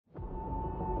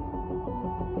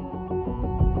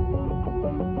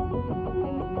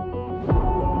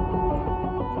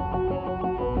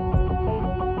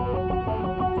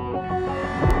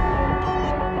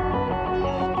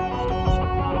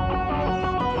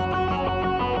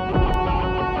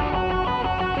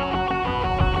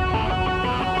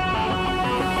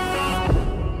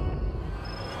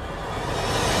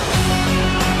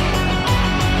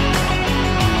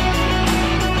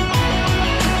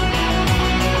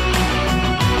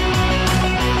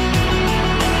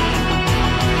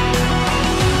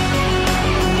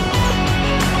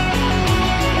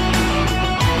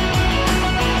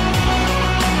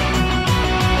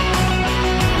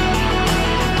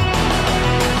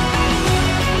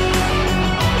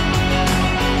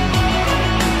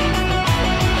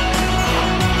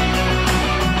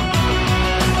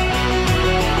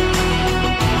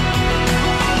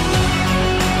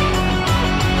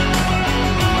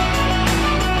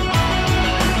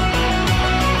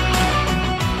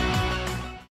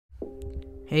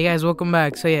Hey guys, welcome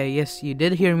back. So yeah, yes, you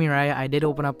did hear me right. I did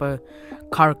open up a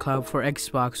car club for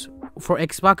Xbox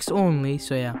only.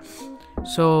 So yeah.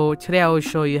 So today I will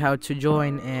show you how to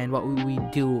join and what we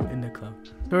do in the club.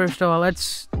 First of all,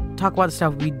 let's talk about the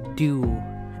stuff we do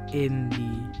in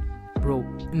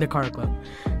the car club.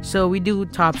 So we do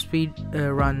top speed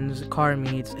runs, car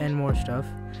meets, and more stuff.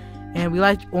 And we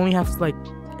like to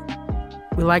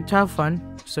have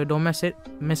fun, so don't mess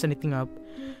anything up.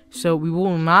 So we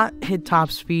will not hit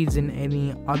top speeds in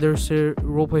any other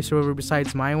roleplay server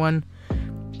besides my one.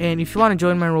 And if you want to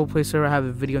join my roleplay server, I have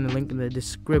a video in the link in the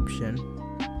description.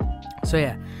 So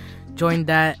yeah, join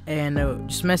that and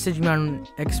just message me on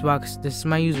Xbox. This is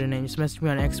my username. Just message me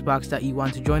on Xbox that you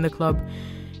want to join the club.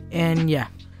 And yeah,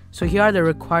 so here are the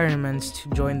requirements to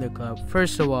join the club.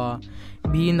 First of all,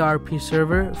 be in the RP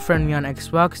server. Friend me on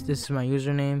Xbox. This is my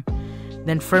username.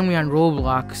 Then friend me on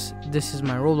Roblox. This is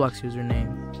my Roblox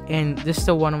username. And this is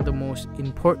one of the most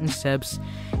important steps.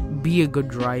 Be a good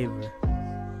driver,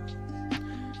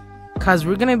 because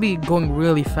we're gonna be going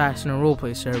really fast in a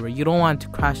roleplay server. You don't want to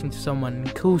crash into someone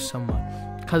and kill someone,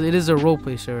 because it is a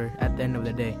roleplay server at the end of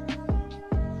the day.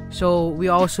 So we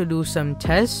also do some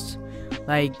tests.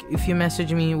 Like if you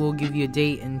message me, we'll give you a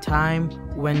date and time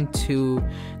when to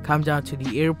come down to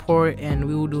the airport, and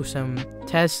we will do some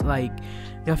tests. Like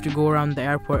you have to go around the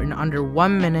airport in under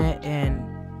 1 minute, and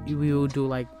we will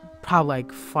do probably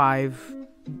 5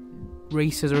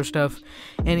 races or stuff.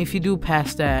 And if you do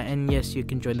pass that, and yes, you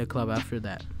can join the club after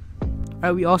that.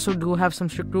 Alright, we also do have some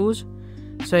strict rules.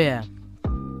 So yeah,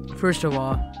 first of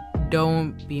all,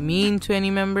 don't be mean to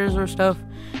any members or stuff.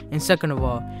 And second of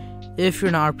all, if you're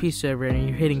in an RP server and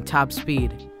you're hitting top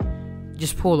speed,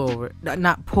 just pull over.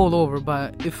 Not pull over,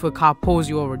 but if a cop pulls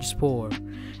you over, just pull over.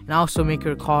 And also make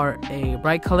your car a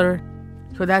bright color.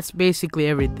 So that's basically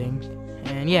everything.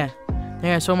 And yeah, thank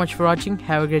you guys so much for watching.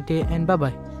 Have a great day and bye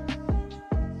bye.